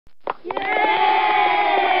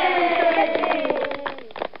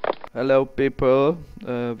Hello people,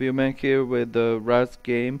 Viewman here with the Rust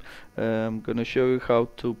game. I'm gonna show you how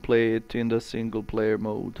to play it in the single player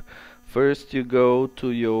mode. First you go to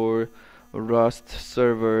your Rust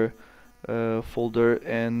server folder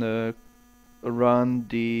and run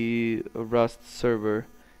the Rust server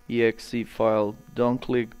exe file. Don't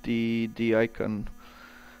click the icon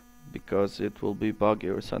because it will be buggy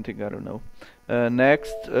or something, I don't know.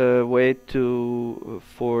 Next, wait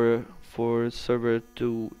for server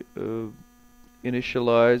to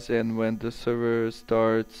initialize, and when the server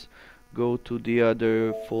starts, go to the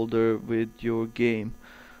other folder with your game.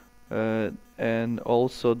 And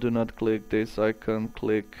also do not click this icon,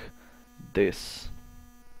 click this.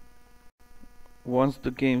 Once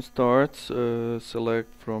the game starts,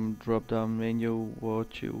 select from drop down menu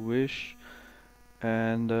what you wish,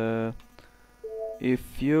 and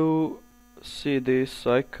if you see this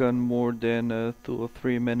icon more than 2 or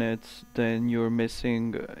 3 minutes, then you're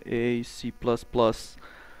missing a C++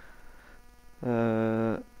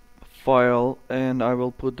 file, and I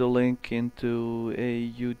will put the link into a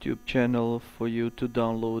YouTube channel for you to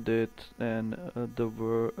download it, and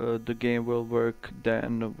the game will work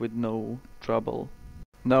then with no trouble.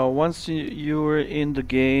 Now once you're in the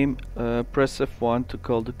game, press F1 to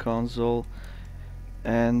call the console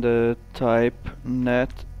and type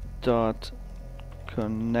net.connect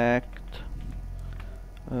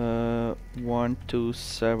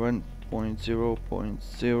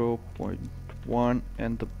 127.0.0.1,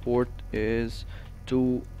 and the port is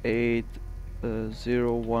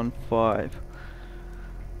 28015.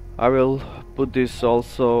 I will put this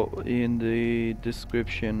also in the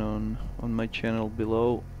description on my channel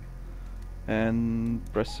below, and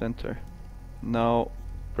press enter. Now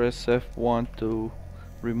press F1 to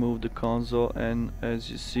remove the console, and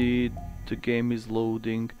as you see, the game is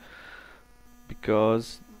loading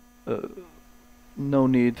because no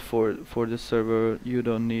need for the server. You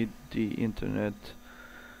don't need the internet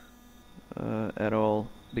at all,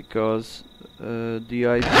 because the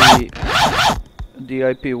IP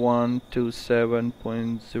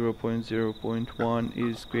 127.0.0.1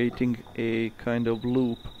 is creating a kind of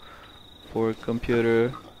loop for a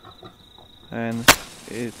computer, and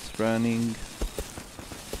it's running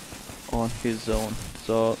on his own.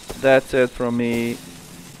 So that's it from me.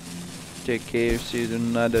 Take care, see you in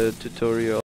another tutorial.